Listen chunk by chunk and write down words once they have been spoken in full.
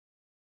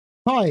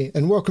Hi,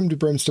 and welcome to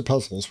BremSter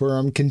Puzzles, where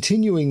I'm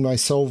continuing my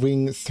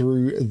solving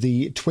through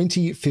the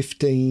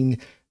 2015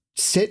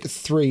 Set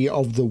 3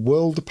 of the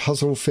World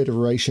Puzzle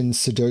Federation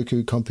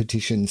Sudoku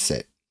competition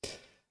set.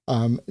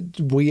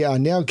 We are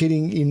now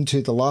getting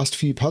into the last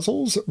few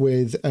puzzles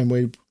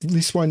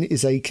this one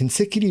is a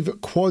consecutive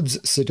quads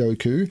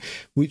Sudoku,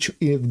 which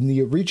in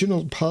the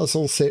original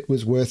puzzle set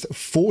was worth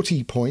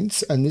 40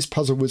 points, and this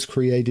puzzle was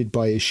created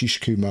by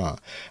Ashish Kumar.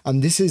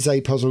 And this is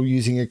a puzzle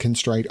using a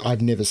constraint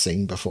I've never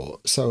seen before,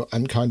 so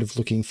I'm kind of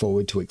looking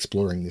forward to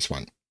exploring this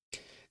one.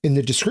 In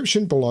the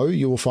description below,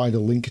 you will find a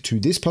link to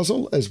this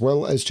puzzle as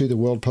well as to the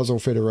World Puzzle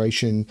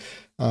Federation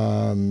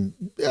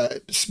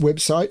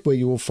website, where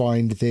you will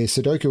find their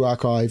Sudoku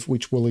archive,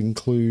 which will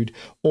include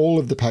all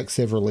of the packs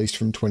they've released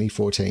from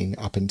 2014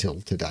 up until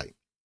today.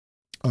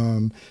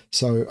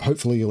 So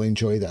hopefully you'll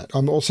enjoy that.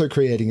 I'm also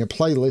creating a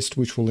playlist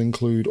which will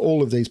include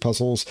all of these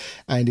puzzles,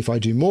 and if I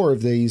do more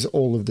of these,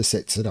 all of the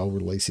sets that I'll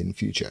release in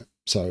future.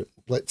 So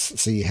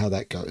let's see how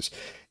that goes.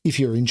 If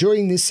you're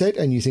enjoying this set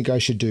and you think I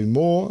should do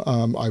more,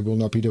 I will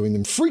not be doing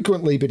them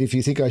frequently, but if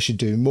you think I should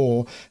do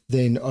more,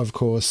 then of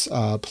course,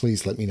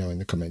 please let me know in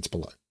the comments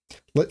below.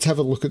 Let's have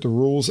a look at the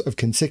rules of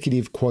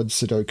consecutive quad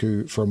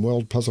Sudoku from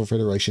World Puzzle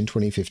Federation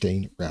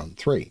 2015 round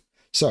 3.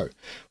 So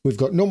we've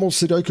got normal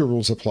Sudoku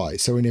rules apply.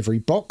 So in every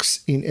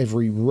box, in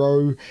every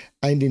row,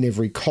 and in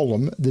every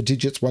column, the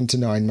digits 1 to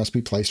 9 must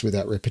be placed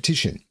without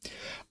repetition.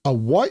 A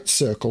white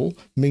circle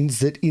means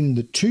that in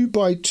the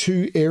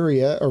 2x2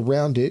 area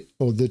around it,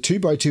 or the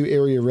 2x2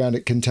 area around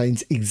it,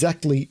 contains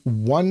exactly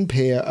one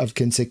pair of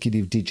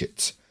consecutive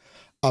digits.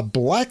 A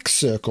black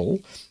circle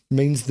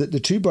means that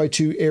the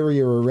 2x2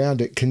 area around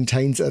it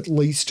contains at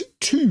least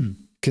 2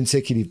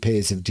 consecutive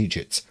pairs of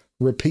digits.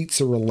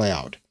 Repeats are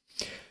allowed.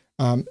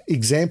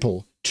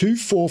 Example, 2,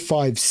 4,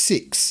 5,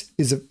 6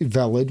 is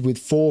valid with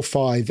 4,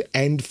 5,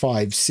 and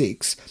 5,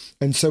 6,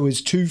 and so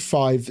is 2,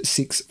 5,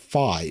 6,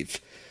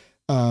 5.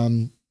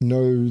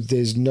 No,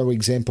 there's no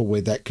example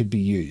where that could be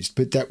used,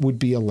 but that would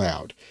be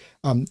allowed.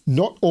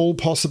 Not all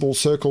possible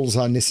circles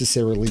are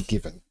necessarily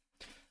given.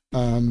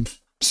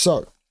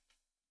 So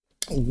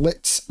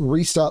let's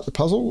restart the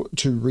puzzle.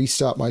 To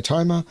restart my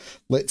timer,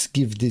 let's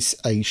give this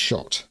a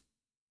shot.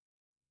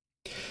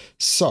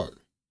 So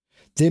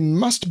there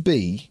must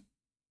be,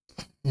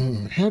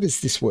 how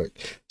does this work?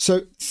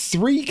 So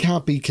 3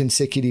 can't be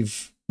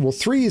consecutive. Well,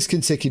 3 is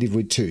consecutive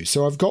with 2.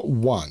 So I've got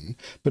 1,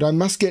 but I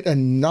must get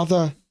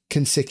another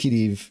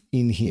consecutive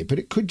in here, but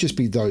it could just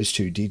be those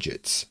 2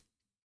 digits.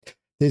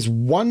 There's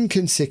 1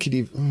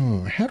 consecutive.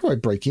 Oh, how do I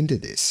break into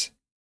this?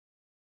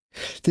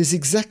 There's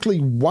exactly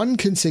 1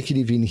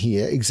 consecutive in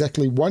here,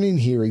 exactly 1 in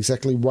here,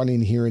 exactly 1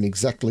 in here, and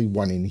exactly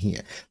 1 in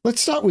here.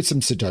 Let's start with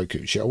some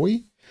Sudoku, shall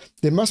we?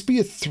 There must be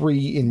a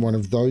 3 in one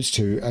of those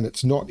 2, and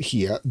it's not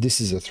here. This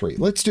is a 3.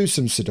 Let's do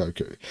some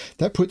Sudoku.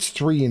 That puts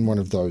 3 in one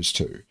of those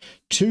 2.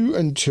 2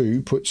 and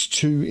 2 puts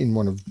 2 in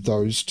one of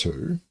those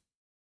 2.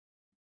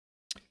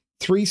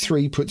 3,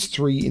 3 puts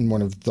 3 in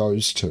one of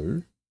those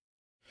 2.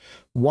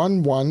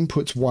 1, 1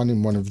 puts 1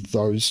 in one of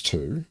those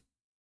 2.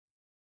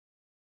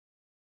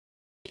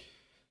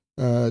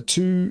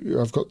 2,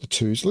 I've got the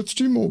 2s. Let's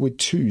do more with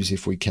 2s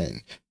if we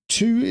can.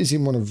 2 is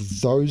in one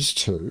of those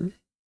 2.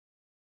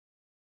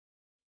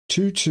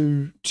 2,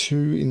 2,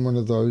 2 in one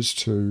of those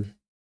 2.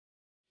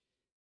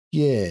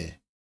 Yeah.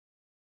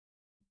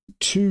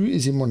 2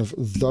 is in one of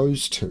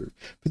those 2.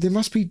 But there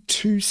must be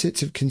 2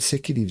 sets of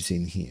consecutives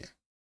in here.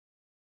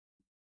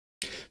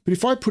 But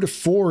if I put a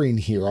 4 in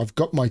here, I've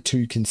got my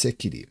 2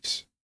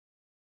 consecutives.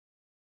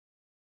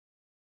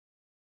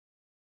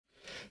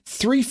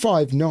 3,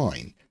 5,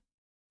 9.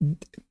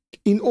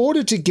 In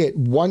order to get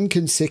 1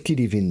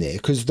 consecutive in there,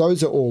 because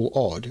those are all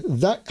odd,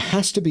 that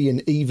has to be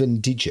an even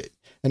digit.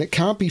 And it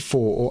can't be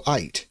 4 or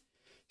 8.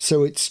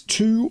 So it's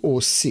 2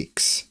 or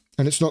 6.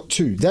 And it's not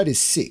 2. That is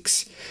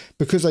 6.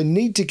 Because I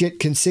need to get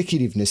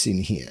consecutiveness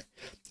in here.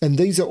 And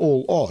these are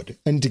all odd.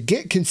 And to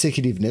get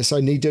consecutiveness,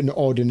 I need an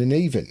odd and an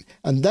even.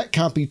 And that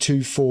can't be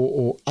 2, 4,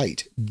 or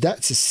 8.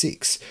 That's a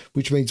 6,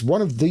 which means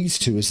one of these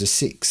 2 is a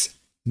 6.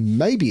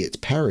 Maybe it's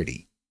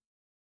parity.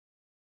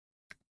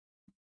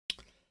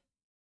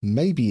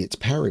 Maybe it's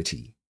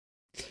parity.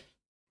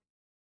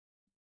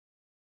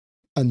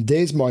 And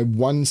there's my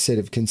 1 set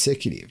of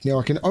consecutive. Now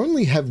I can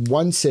only have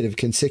 1 set of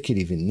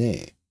consecutive in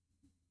there.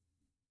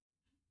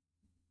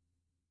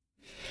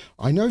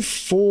 I know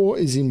 4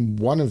 is in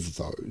one of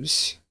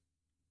those.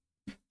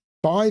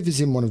 5 is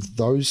in one of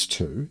those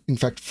 2. In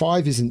fact,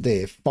 5 isn't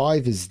there.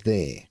 5 is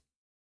there,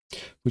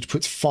 which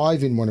puts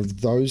 5 in one of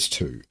those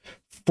 2.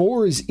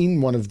 4 is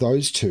in one of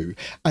those 2,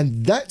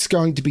 and that's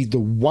going to be the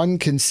 1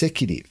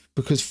 consecutive,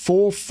 because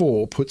 4,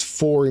 4 puts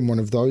 4 in one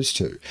of those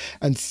 2,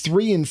 and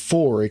 3 and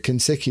 4 are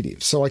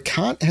consecutive. So I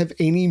can't have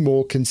any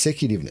more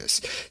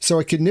consecutiveness. So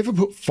I could never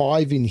put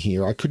 5 in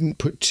here. I couldn't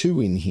put 2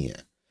 in here,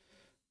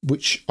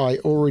 which I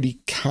already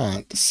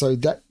can't. So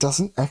that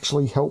doesn't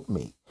actually help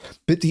me.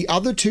 But the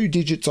other 2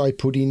 digits I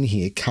put in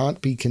here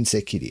can't be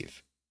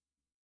consecutive.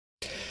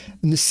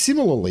 And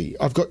similarly,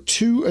 I've got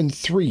 2 and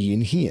 3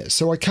 in here,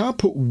 so I can't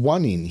put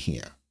 1 in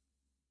here.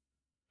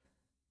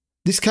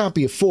 This can't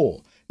be a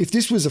 4. If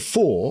this was a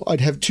 4,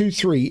 I'd have 2,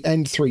 3,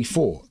 and 3,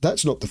 4.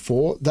 That's not the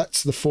 4,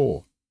 that's the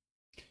 4.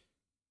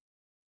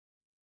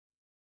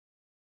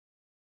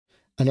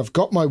 And I've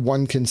got my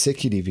 1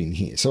 consecutive in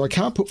here. So I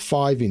can't put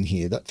 5 in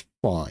here, that's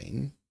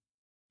fine.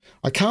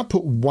 I can't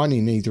put 1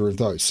 in either of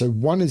those. So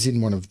 1 is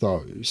in one of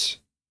those.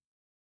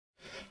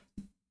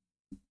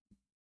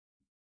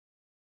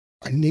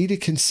 I need a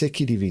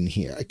consecutive in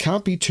here. It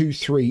can't be 2,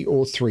 3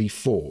 or 3,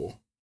 4.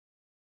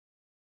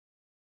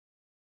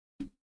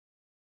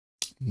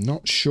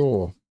 Not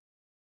sure.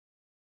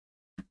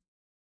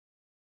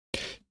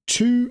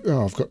 2,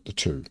 oh, I've got the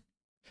 2.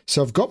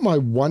 So I've got my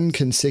 1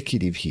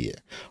 consecutive here.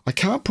 I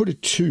can't put a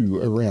 2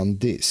 around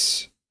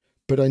this,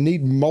 but I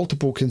need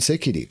multiple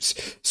consecutives.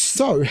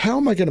 So how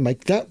am I going to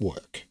make that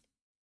work?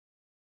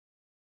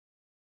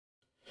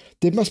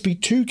 There must be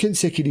 2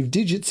 consecutive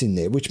digits in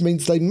there, which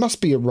means they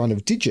must be a run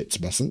of digits,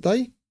 mustn't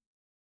they?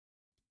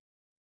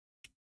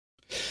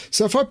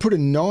 So if I put a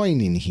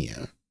 9 in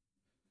here,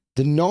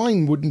 the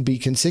 9 wouldn't be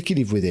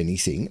consecutive with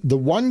anything. The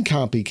 1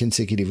 can't be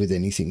consecutive with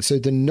anything. So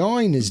the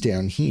 9 is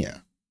down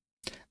here.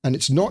 And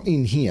it's not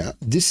in here.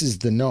 This is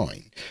the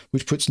 9,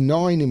 which puts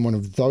 9 in one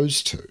of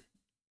those 2.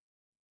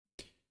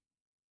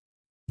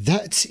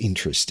 That's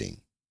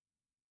interesting.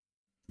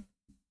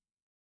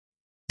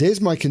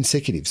 There's my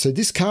consecutive. So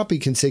this can't be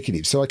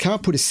consecutive. So I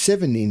can't put a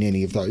 7 in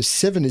any of those.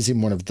 7 is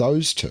in one of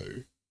those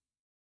 2.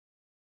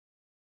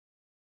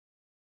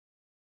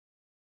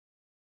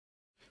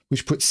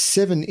 Which puts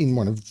 7 in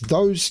one of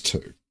those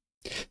 2.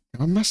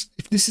 Now I must,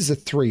 if this is a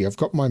 3, I've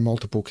got my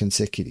multiple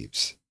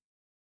consecutives.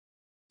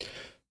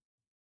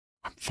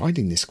 I'm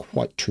finding this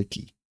quite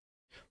tricky.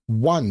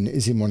 1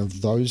 is in one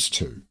of those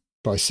 2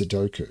 by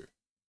Sudoku.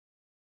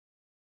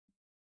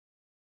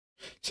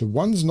 So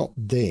 1's not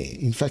there.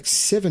 In fact,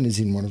 7 is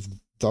in one of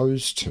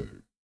those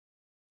 2.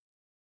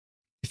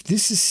 If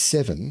this is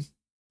 7,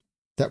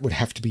 that would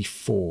have to be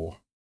 4.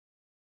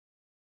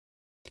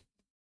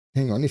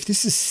 Hang on. If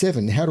this is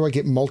 7, how do I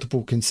get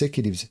multiple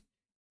consecutives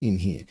in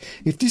here?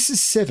 If this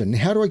is 7,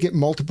 how do I get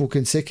multiple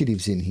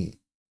consecutives in here?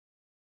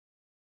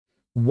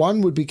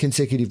 1 would be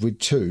consecutive with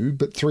 2,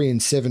 but 3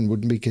 and 7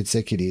 wouldn't be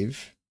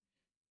consecutive.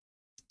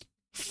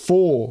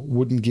 4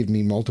 wouldn't give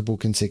me multiple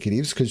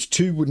consecutives because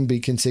 2 wouldn't be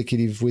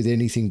consecutive with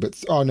anything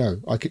but, oh no,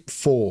 I could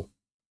 4.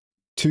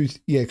 2,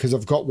 yeah, because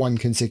I've got 1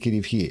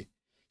 consecutive here.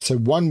 So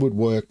 1 would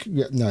work.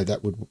 Yeah, no,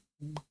 that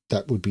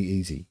would be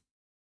easy.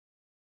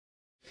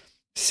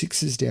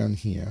 6 is down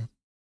here.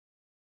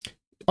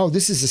 Oh,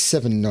 this is a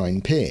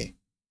 7-9 pair,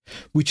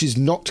 which is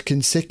not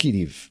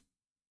consecutive.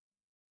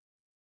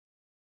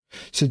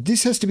 So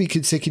this has to be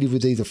consecutive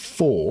with either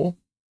 4,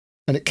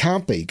 and it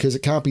can't be because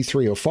it can't be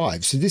 3 or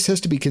 5. So this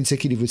has to be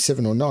consecutive with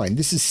 7 or 9.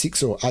 This is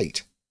 6 or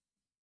 8.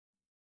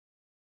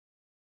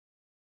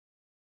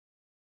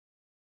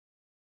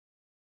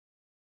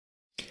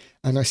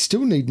 And I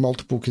still need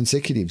multiple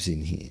consecutives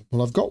in here.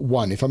 Well, I've got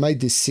 1. If I made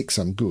this 6,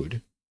 I'm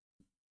good.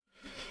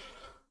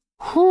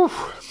 Whew.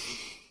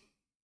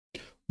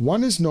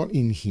 1 is not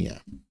in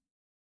here.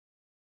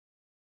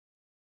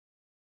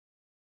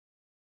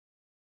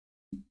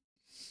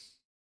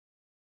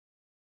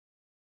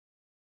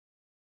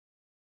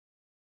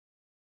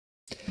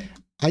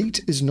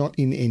 Eight is not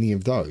in any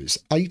of those.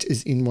 8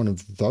 is in one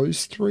of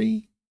those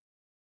 3.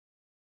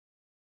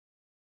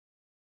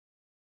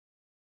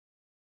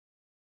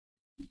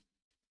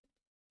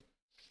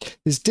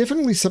 There's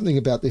definitely something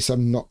about this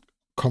I'm not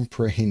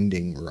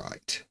comprehending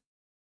right.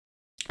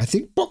 I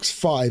think box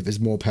 5 is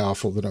more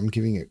powerful than I'm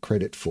giving it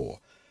credit for,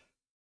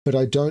 but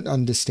I don't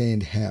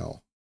understand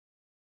how.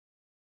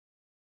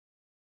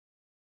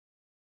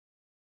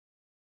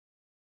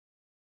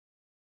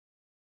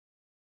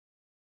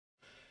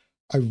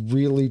 I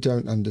really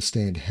don't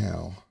understand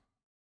how.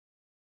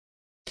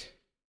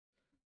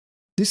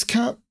 This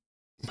can't...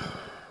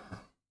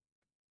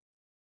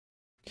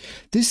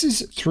 This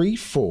is 3,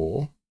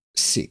 4,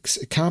 6.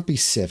 It can't be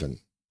 7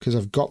 because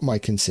I've got my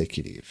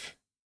consecutive.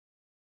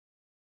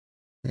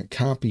 It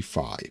can't be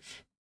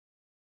 5.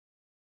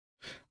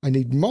 I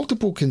need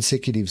multiple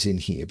consecutives in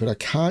here, but I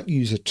can't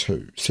use a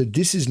 2. So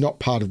this is not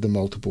part of the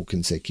multiple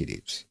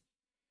consecutives.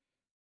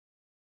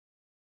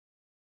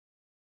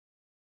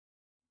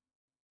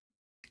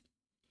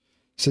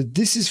 So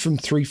this is from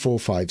 3, 4,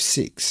 5,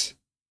 6.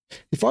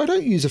 If I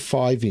don't use a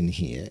 5 in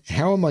here,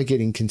 how am I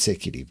getting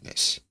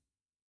consecutiveness?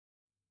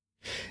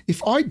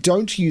 If I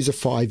don't use a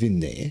 5 in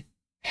there,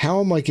 how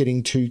am I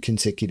getting 2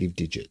 consecutive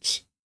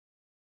digits?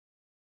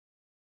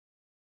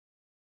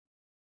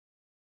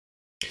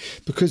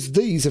 Because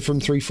these are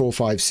from 3, 4,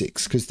 5,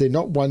 6, because they're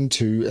not 1,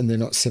 2, and they're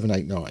not 7,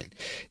 8, 9.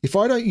 If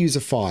I don't use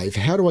a 5,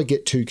 how do I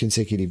get 2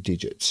 consecutive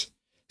digits?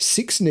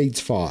 6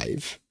 needs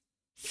 5.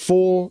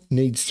 4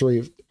 needs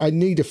 3. I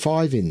need a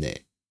 5 in there.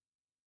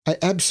 I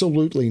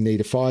absolutely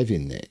need a 5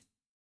 in there.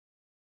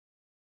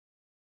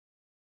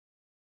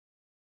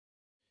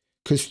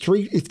 Because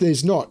 3, if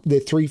there's not, they're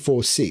 3,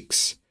 4,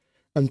 6.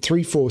 And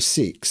 3, 4,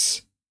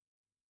 6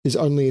 is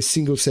only a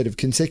single set of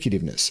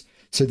consecutiveness.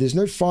 So there's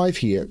no 5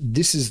 here.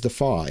 This is the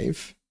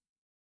 5.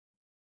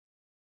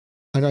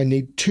 And I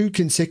need 2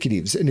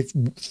 consecutives. And if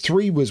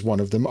 3 was one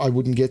of them, I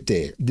wouldn't get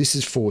there. This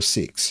is 4,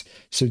 6.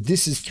 So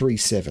this is 3,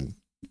 7.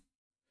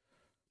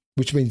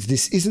 Which means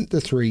this isn't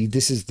the 3,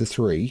 this is the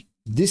 3.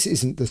 This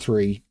isn't the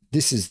 3,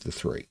 this is the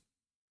 3.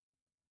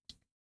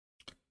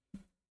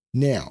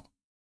 Now,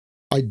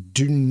 I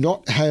do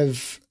not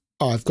have...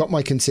 I've got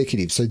my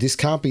consecutive, so this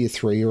can't be a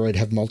 3 or I'd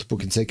have multiple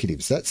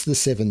consecutives. That's the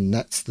 7,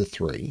 that's the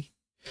 3.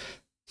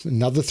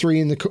 Another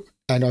 3 in the...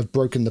 and I've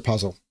broken the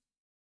puzzle.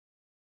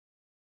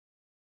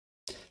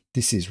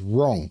 This is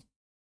wrong.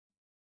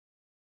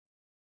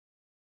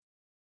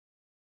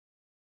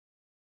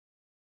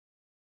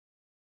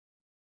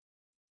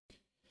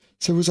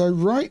 So was I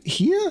right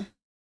here?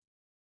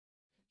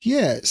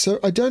 Yeah, so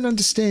I don't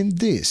understand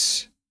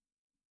this.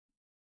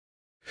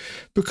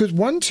 Because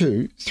 1,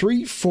 2,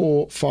 3,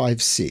 4,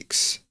 5,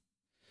 6.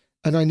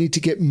 And I need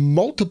to get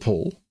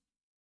multiple,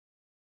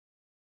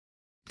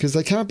 because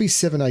they can't be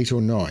 7, 8,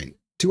 or 9.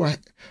 I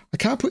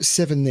can't put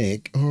 7 there.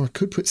 Oh, I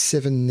could put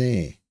 7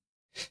 there.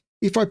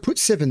 If I put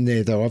 7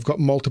 there, though, I've got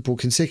multiple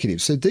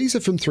consecutives. So these are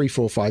from 3,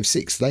 4, 5,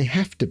 6. They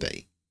have to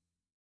be.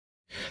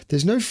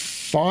 There's no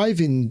 5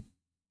 in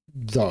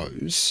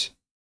those.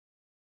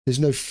 There's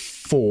no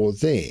 4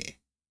 there.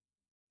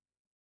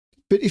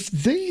 But if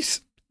there's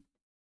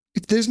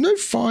no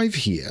 5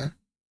 here,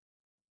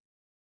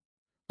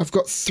 I've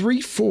got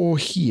 3, 4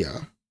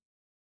 here.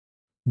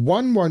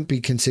 1 won't be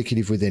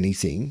consecutive with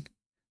anything.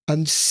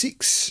 And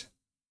 6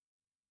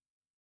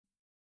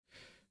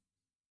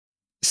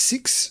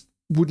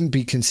 wouldn't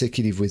be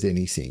consecutive with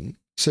anything.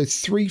 So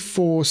 3,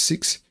 4,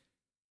 6.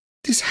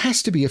 This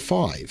has to be a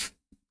 5.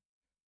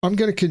 I'm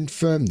going to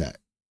confirm that.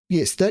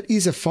 Yes, that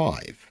is a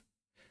 5.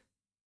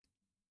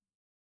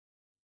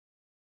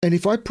 And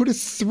if I put a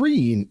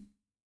 3 in,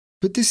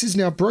 but this is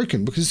now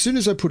broken because as soon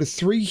as I put a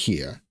 3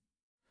 here,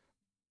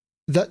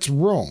 that's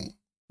wrong.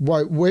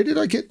 Why? Where did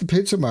I get the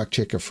pencil mark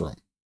checker from?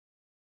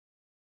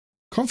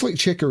 Conflict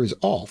checker is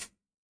off.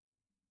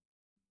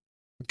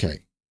 Okay.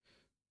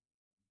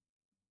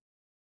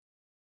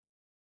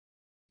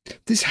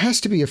 This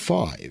has to be a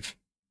 5.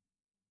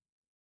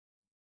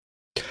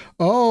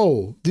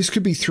 Oh, this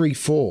could be 3,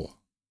 4.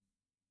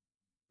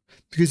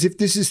 Because if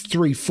this is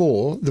 3,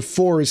 4, the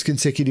 4 is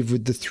consecutive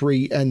with the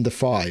 3 and the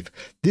 5.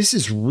 This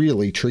is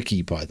really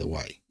tricky, by the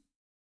way.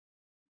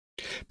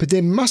 But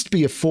there must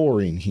be a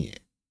 4 in here.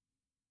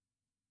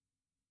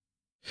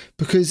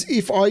 Because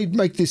if I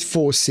make this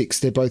 4, 6,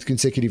 they're both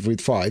consecutive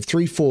with 5.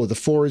 3, 4, the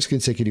 4 is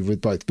consecutive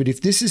with both. But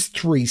if this is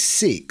 3,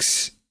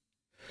 6,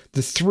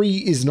 the 3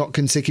 is not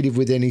consecutive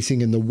with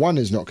anything and the 1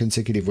 is not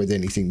consecutive with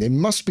anything. There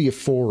must be a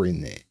 4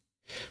 in there,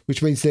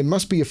 which means there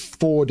must be a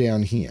 4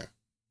 down here.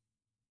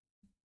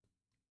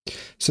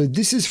 So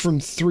this is from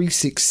 3,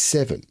 6,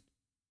 7.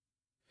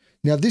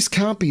 Now this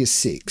can't be a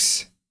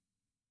 6.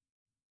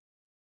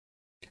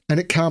 And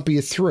it can't be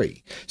a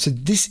 3. So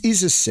this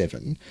is a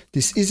 7.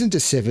 This isn't a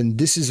 7.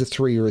 This is a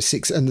 3 or a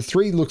 6. And the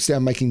 3 looks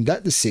down, making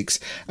that the 6.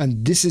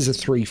 And this is a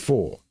 3,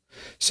 4.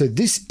 So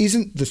this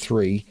isn't the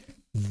 3.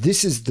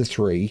 This is the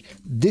 3.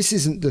 This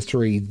isn't the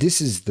 3. This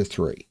is the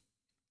 3.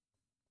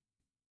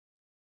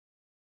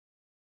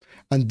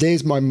 And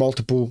there's my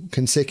multiple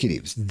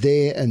consecutives.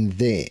 There and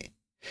there.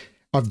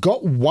 I've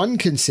got 1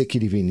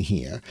 consecutive in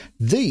here.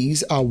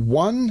 These are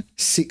 1,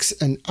 6,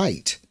 and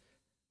 8.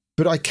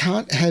 But I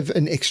can't have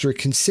an extra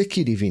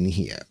consecutive in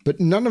here. But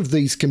none of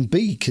these can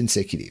be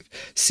consecutive.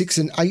 6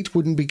 and 8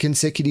 wouldn't be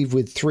consecutive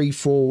with 3,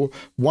 4,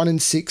 1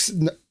 and 6.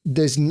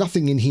 There's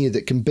nothing in here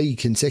that can be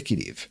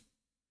consecutive.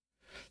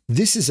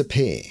 This is a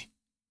pair.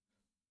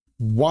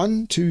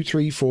 1, 2,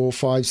 3, 4,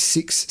 5,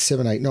 6,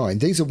 7, 8, 9.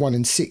 These are 1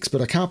 and 6,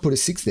 but I can't put a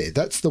 6 there.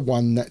 That's the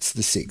 1, that's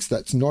the 6.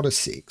 That's not a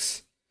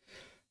 6.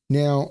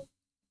 Now,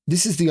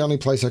 this is the only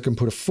place I can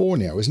put a 4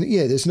 now, isn't it?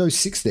 Yeah, there's no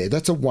 6 there.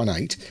 That's a 1,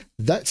 8.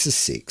 That's a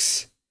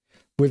 6.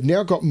 We've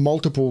now got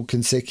multiple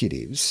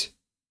consecutives.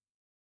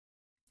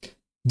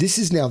 This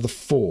is now the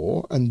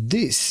 4, and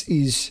this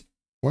is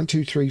 1,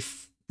 2, 3,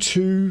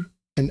 2,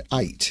 and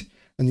 8.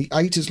 And the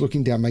 8 is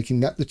looking down, making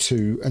that the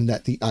 2 and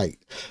that the 8.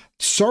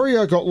 Sorry,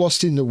 I got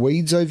lost in the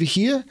weeds over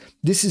here.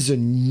 This is a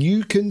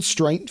new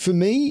constraint for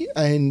me,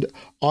 and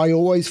I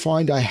always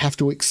find I have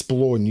to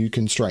explore new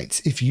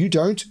constraints. If you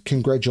don't,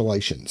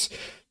 congratulations.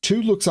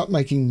 2 looks up,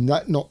 making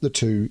that not the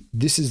 2.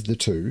 This is the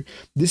 2.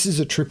 This is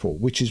a triple,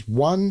 which is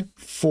 1,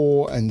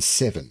 4, and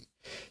 7.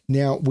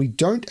 Now, we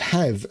don't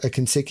have a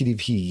consecutive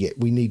here yet.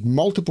 We need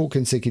multiple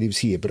consecutives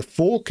here, but a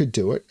 4 could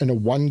do it and a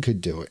 1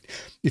 could do it.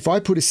 If I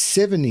put a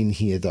 7 in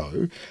here,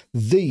 though,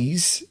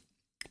 these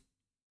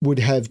would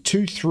have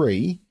 2,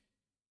 3.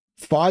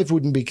 5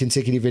 wouldn't be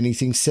consecutive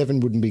anything. 7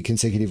 wouldn't be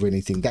consecutive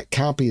anything. That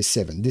can't be a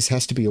 7. This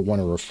has to be a 1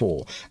 or a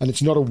 4. And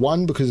it's not a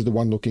 1 because of the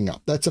 1 looking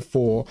up. That's a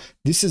 4.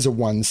 This is a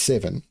 1,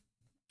 7.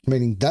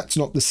 Meaning that's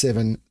not the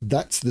 7.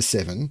 That's the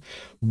 7.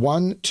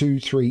 1, 2,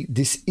 3.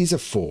 This is a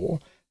 4.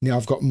 Now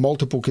I've got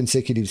multiple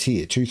consecutives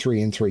here. 2,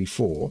 3, and 3,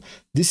 4.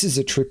 This is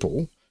a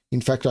triple.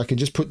 In fact, I can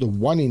just put the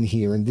 1 in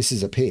here and this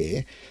is a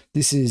pair.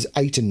 This is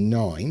 8 and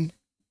 9.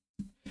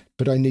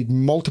 But I need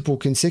multiple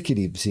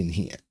consecutives in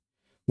here.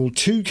 Well,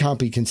 2 can't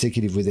be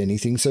consecutive with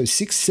anything, so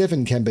 6,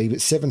 7 can be,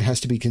 but 7 has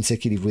to be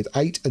consecutive with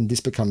 8, and this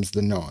becomes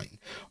the 9.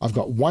 I've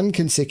got 1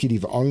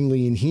 consecutive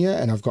only in here,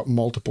 and I've got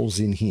multiples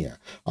in here.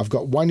 I've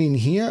got 1 in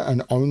here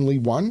and only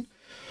 1.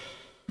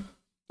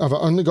 I've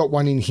only got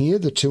 1 in here,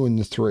 the 2 and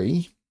the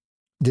 3.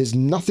 There's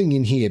nothing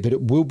in here, but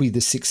it will be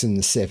the 6 and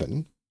the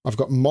 7. I've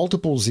got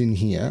multiples in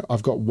here.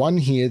 I've got 1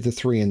 here, the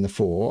 3 and the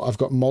 4. I've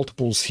got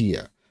multiples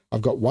here.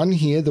 I've got 1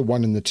 here, the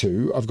 1 and the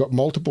 2. I've got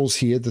multiples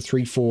here, the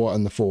 3, 4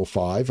 and the 4,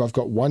 5. I've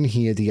got 1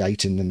 here, the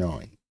 8 and the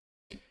 9.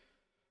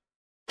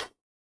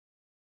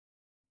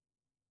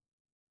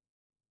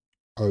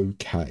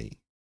 Okay.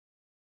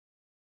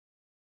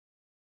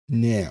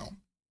 Now,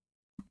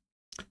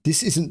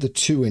 this isn't the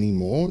 2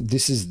 anymore.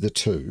 This is the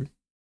 2.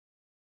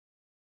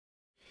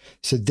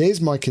 So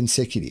there's my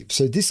consecutive.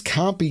 So this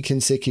can't be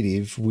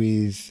consecutive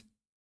with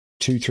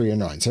 2, 3, or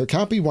 9. So it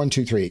can't be 1,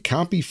 2, 3. It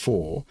can't be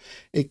 4.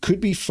 It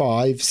could be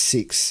 5,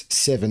 6,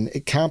 7.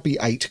 It can't be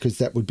 8 because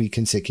that would be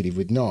consecutive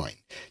with 9.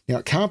 Now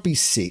it can't be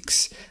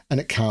 6 and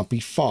it can't be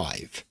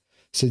 5.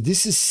 So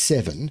this is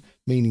 7,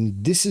 meaning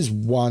this is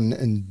 1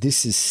 and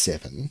this is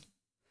 7.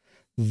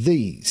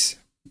 These.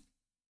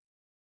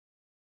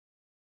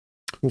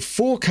 Well,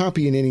 4 can't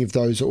be in any of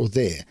those or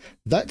there.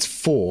 That's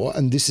 4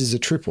 and this is a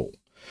triple.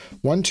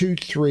 1, 2,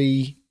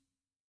 3,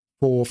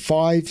 4,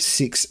 5,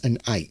 6,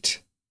 and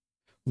 8.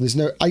 Well, there's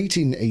no 8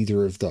 in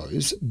either of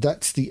those.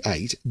 That's the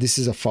 8. This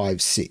is a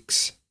 5,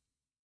 6.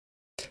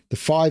 The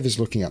 5 is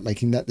looking up,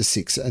 making that the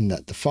 6 and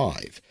that the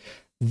 5.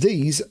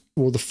 These,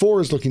 well, the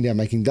 4 is looking down,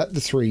 making that the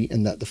 3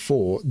 and that the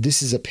 4.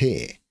 This is a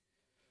pair.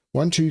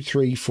 1, 2,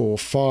 3, 4,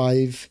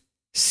 5,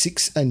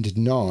 6 and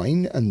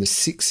 9, and the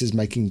 6 is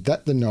making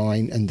that the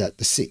 9 and that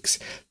the 6.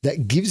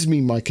 That gives me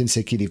my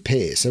consecutive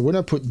pair. So when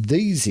I put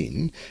these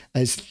in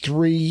as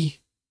 3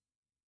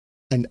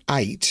 and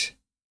 8,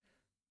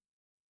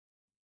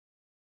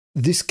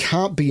 this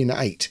can't be an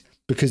 8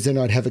 because then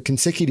I'd have a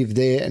consecutive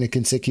there and a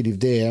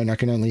consecutive there, and I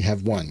can only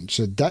have 1.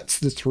 So that's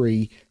the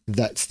 3,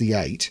 that's the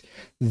 8.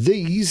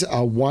 These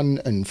are 1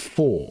 and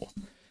 4.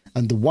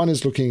 And the 1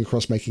 is looking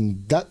across,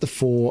 making that the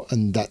 4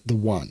 and that the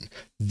 1.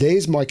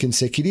 There's my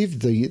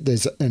consecutive,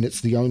 and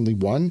it's the only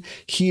one.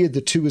 Here,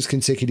 the 2 is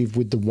consecutive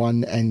with the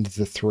 1 and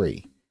the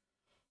 3.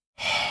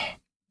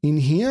 In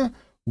here,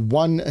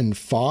 1 and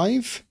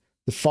 5.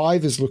 The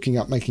 5 is looking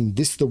up, making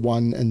this the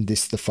 1 and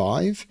this the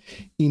 5.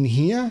 In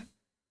here,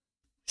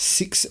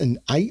 6 and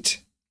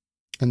 8.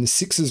 And the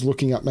 6 is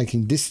looking up,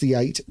 making this the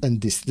 8 and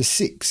this the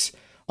 6.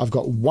 I've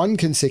got 1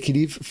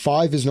 consecutive,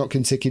 5 is not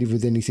consecutive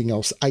with anything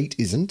else, 8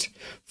 isn't.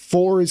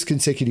 4 is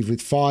consecutive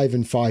with 5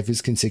 and 5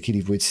 is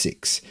consecutive with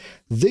 6.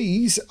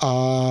 These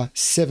are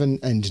 7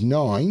 and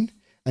 9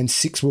 and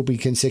 6 will be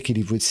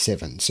consecutive with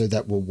 7, so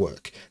that will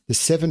work. The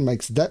 7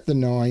 makes that the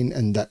 9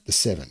 and that the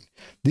 7.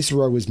 This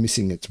row is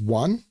missing its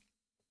 1.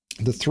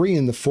 The 3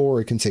 and the 4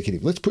 are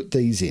consecutive. Let's put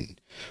these in.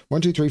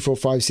 1, 2, 3, 4,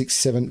 5, 6,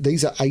 7.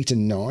 These are 8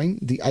 and 9.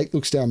 The 8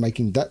 looks down,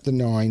 making that the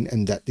 9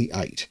 and that the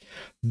 8.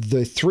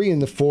 The 3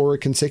 and the 4 are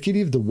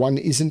consecutive. The 1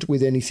 isn't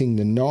with anything.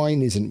 The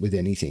 9 isn't with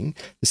anything.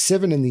 The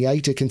 7 and the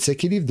 8 are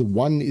consecutive. The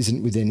 1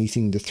 isn't with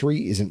anything. The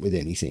 3 isn't with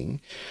anything.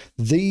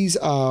 These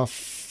are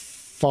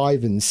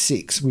 5 and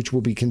 6, which will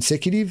be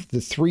consecutive.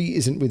 The 3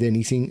 isn't with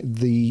anything.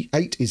 The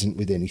 8 isn't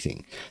with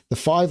anything. The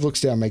 5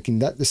 looks down, making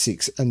that the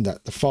 6 and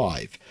that the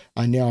 5.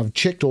 And now I've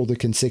checked all the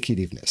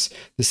consecutiveness.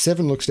 The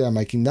 7 looks down,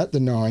 making that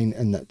the 9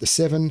 and that the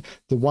 7.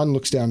 The 1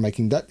 looks down,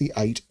 making that the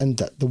 8 and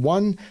that the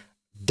 1.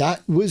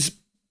 That was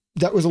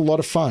a lot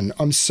of fun.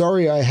 I'm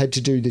sorry I had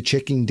to do the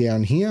checking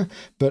down here,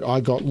 but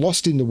I got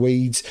lost in the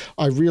weeds.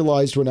 I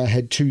realized when I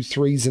had 2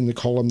 3s in the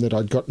column that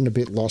I'd gotten a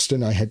bit lost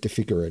and I had to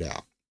figure it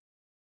out.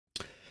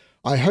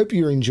 I hope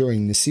you're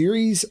enjoying the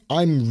series.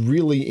 I'm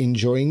really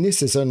enjoying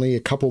this. There's only a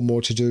couple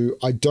more to do.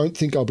 I don't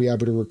think I'll be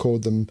able to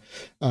record them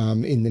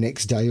in the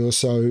next day or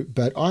so,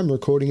 but I'm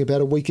recording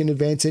about a week in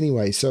advance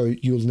anyway, so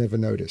you'll never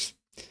notice.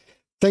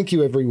 Thank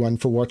you everyone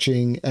for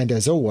watching, and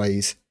as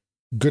always,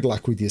 good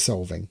luck with your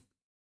solving.